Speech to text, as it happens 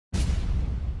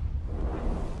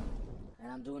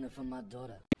I'm doing it for my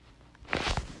daughter.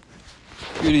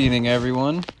 Good evening,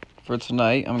 everyone. For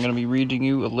tonight, I'm going to be reading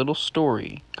you a little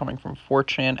story coming from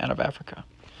 4chan out of Africa.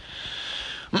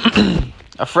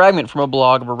 A fragment from a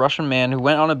blog of a Russian man who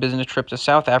went on a business trip to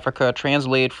South Africa,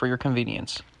 translated for your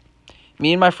convenience.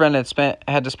 Me and my friend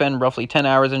had to spend roughly 10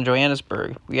 hours in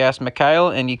Johannesburg. We asked Mikhail,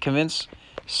 and he convinced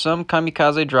some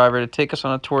kamikaze driver to take us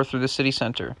on a tour through the city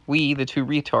center. We, the two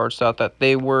retards, thought that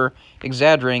they were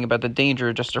exaggerating about the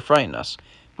danger just to frighten us.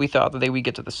 We thought that they would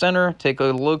get to the center, take a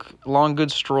long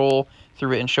good stroll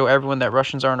through it, and show everyone that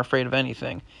Russians aren't afraid of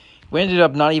anything. We ended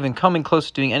up not even coming close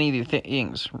to doing any of the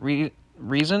things.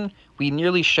 Reason? We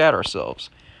nearly shat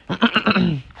ourselves.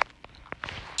 The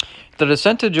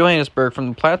descent to Johannesburg from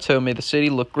the plateau made the city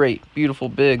look great. Beautiful,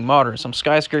 big, modern, some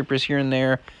skyscrapers here and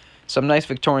there, some nice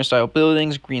Victorian-style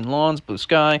buildings, green lawns, blue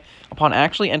sky. Upon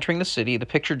actually entering the city, the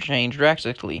picture changed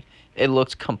drastically. It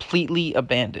looked completely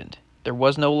abandoned. There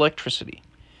was no electricity.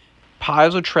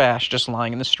 Piles of trash just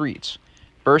lying in the streets.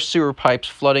 Burst sewer pipes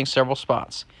flooding several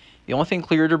spots. The only thing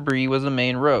clear of debris was the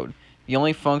main road. The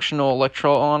only functional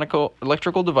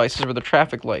electrical devices were the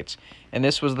traffic lights, and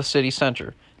this was the city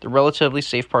center, the relatively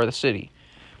safe part of the city.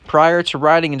 Prior to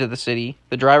riding into the city,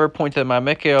 the driver pointed at my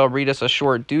Mikhail read us a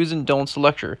short do's and don'ts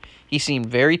lecture. He seemed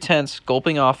very tense,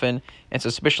 gulping often, and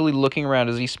suspiciously looking around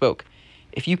as he spoke.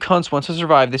 If you cunts want to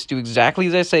survive this, do exactly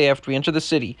as I say after we enter the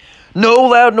city. No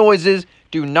loud noises.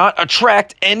 Do not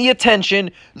attract any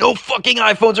attention. No fucking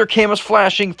iPhones or cameras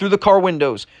flashing through the car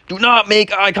windows. Do not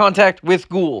make eye contact with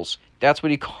ghouls. That's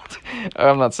what he called.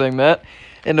 I'm not saying that.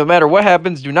 And no matter what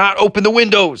happens, do not open the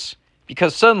windows.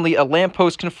 Because suddenly a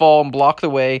lamppost can fall and block the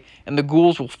way, and the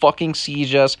ghouls will fucking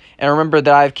siege us. And remember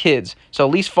that I have kids, so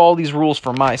at least follow these rules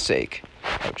for my sake.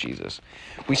 Oh, Jesus.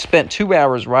 We spent 2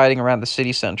 hours riding around the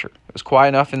city center. It was quiet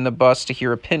enough in the bus to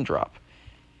hear a pin drop.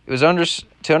 It was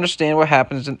to understand what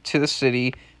happens to the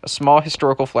city, a small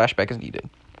historical flashback is needed.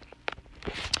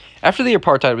 After the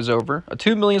apartheid was over, a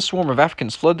 2 million swarm of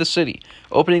Africans flooded the city,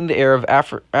 opening the era of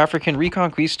African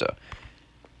reconquista.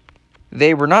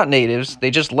 They were not natives,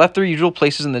 they just left their usual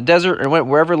places in the desert and went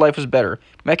wherever life was better.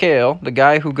 Mikhail, the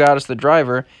guy who got us the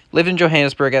driver, lived in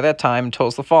Johannesburg at that time and told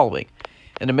us the following.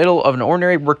 In the middle of an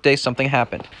ordinary workday, something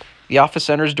happened. The office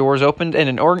center's doors opened and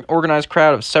an organized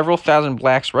crowd of several thousand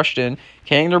blacks rushed in,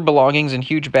 carrying their belongings in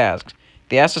huge bags.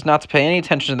 They asked us not to pay any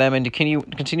attention to them and to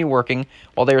continue working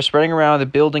while they were spreading around the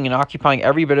building and occupying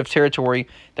every bit of territory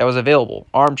that was available.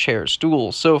 Armchairs,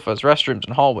 stools, sofas, restrooms,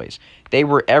 and hallways. They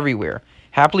were everywhere,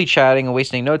 happily chatting and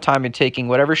wasting no time in taking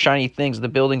whatever shiny things the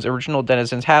building's original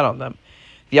denizens had on them.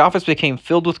 The office became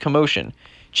filled with commotion.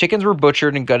 Chickens were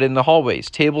butchered and gutted in the hallways.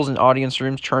 Tables in audience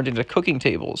rooms turned into cooking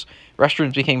tables.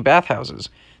 Restrooms became bathhouses.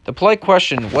 The polite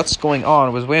question, "What's going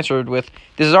on?" was answered with,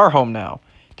 "This is our home now."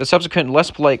 The subsequent,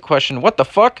 less polite question, "What the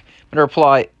fuck?" and a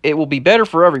reply, "It will be better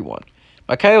for everyone."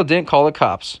 Mikhail didn't call the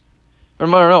cops.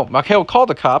 No. Mikhail called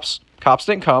the cops. Cops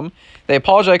didn't come. They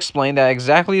apologized, explained that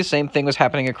exactly the same thing was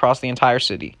happening across the entire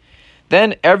city.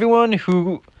 Then everyone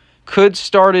who could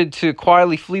started to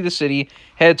quietly flee the city,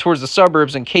 headed towards the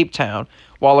suburbs and Cape Town,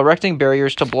 while erecting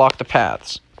barriers to block the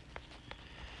paths.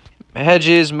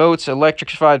 Hedges, moats,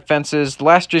 electrified fences. The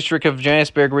last district of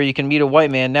Johannesburg where you can meet a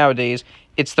white man nowadays,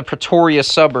 it's the Pretoria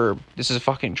suburb. This is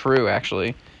fucking true,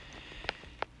 actually.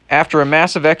 After a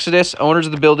massive exodus, owners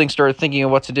of the building started thinking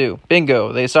of what to do.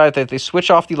 Bingo. They decided that if they switch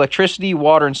off the electricity,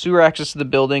 water, and sewer access to the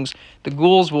buildings, the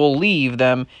ghouls will leave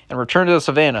them and return to the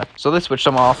savannah. So they switched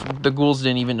them off. The ghouls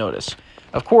didn't even notice.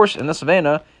 Of course, in the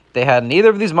savannah, they had neither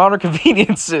of these modern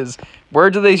conveniences. Where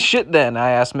do they shit then? I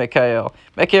asked Mikhail.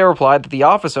 Mikhail replied that the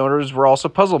office owners were also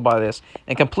puzzled by this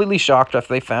and completely shocked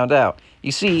after they found out.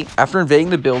 You see, after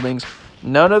invading the buildings,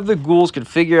 none of the ghouls could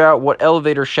figure out what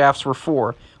elevator shafts were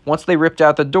for. Once they ripped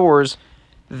out the doors,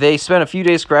 they spent a few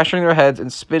days scratching their heads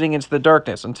and spitting into the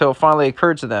darkness until it finally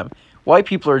occurred to them. White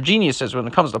people are geniuses when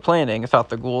it comes to planning, thought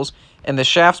the ghouls, and the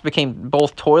shafts became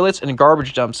both toilets and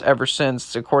garbage dumps ever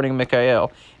since, according to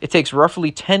Mikhail. It takes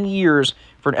roughly 10 years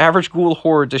for an average ghoul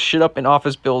horde to shit up an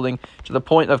office building to the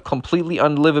point of completely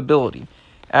unlivability.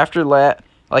 After that,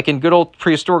 like in good old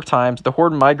prehistoric times, the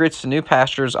horde migrates to new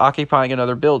pastures, occupying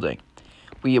another building.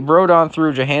 We rode on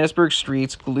through Johannesburg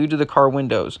streets, glued to the car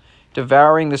windows,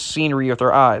 devouring the scenery with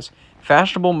our eyes.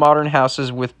 Fashionable modern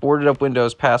houses with boarded-up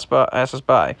windows passed us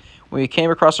by. When we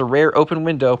came across a rare open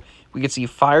window, we could see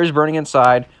fires burning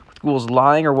inside, with ghouls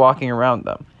lying or walking around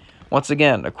them. Once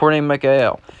again, according to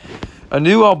Mikhail, a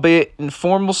new, albeit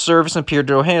informal service appeared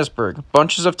to Johannesburg.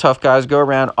 Bunches of tough guys go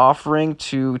around offering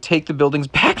to take the buildings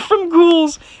back from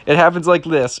ghouls. It happens like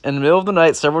this. In the middle of the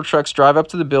night, several trucks drive up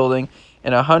to the building,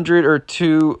 and 100 or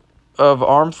 2 of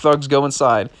armed thugs go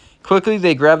inside. Quickly,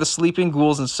 they grab the sleeping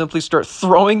ghouls and simply start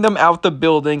throwing them out the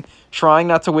building, trying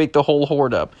not to wake the whole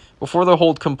horde up. Before the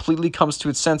horde completely comes to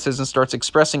its senses and starts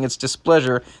expressing its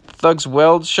displeasure, the thugs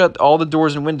weld shut all the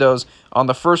doors and windows on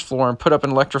the first floor and put up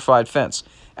an electrified fence.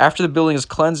 After the building is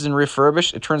cleansed and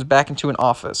refurbished, it turns back into an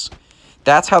office.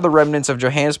 That's how the remnants of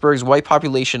Johannesburg's white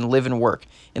population live and work.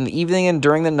 In the evening and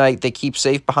during the night, they keep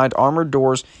safe behind armored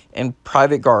doors and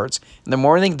private guards. In the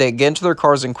morning, they get into their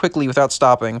cars and quickly, without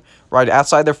stopping, ride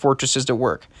outside their fortresses to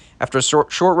work. After a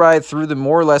short ride through the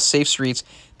more or less safe streets,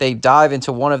 they dive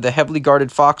into one of the heavily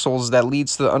guarded foxholes that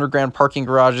leads to the underground parking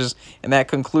garages, and that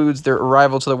concludes their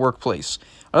arrival to the workplace.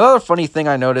 Another funny thing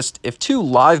I noticed, if two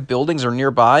live buildings are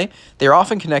nearby, they are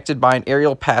often connected by an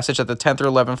aerial passage at the 10th or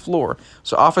 11th floor,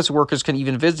 so office workers can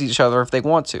even visit each other if they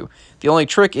want to. The only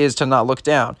trick is to not look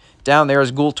down. Down there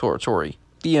is ghoul territory.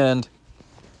 The end.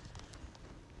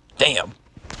 Damn.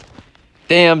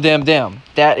 Damn.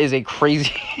 That is a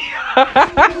crazy...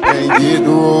 Ain't get to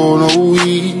roll no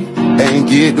weed, ain't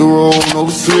get to roll no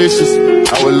switches.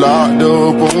 I was locked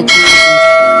up on prison,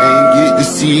 ain't get to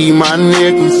see my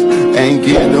niggas, ain't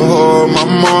get to hug my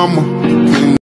mama.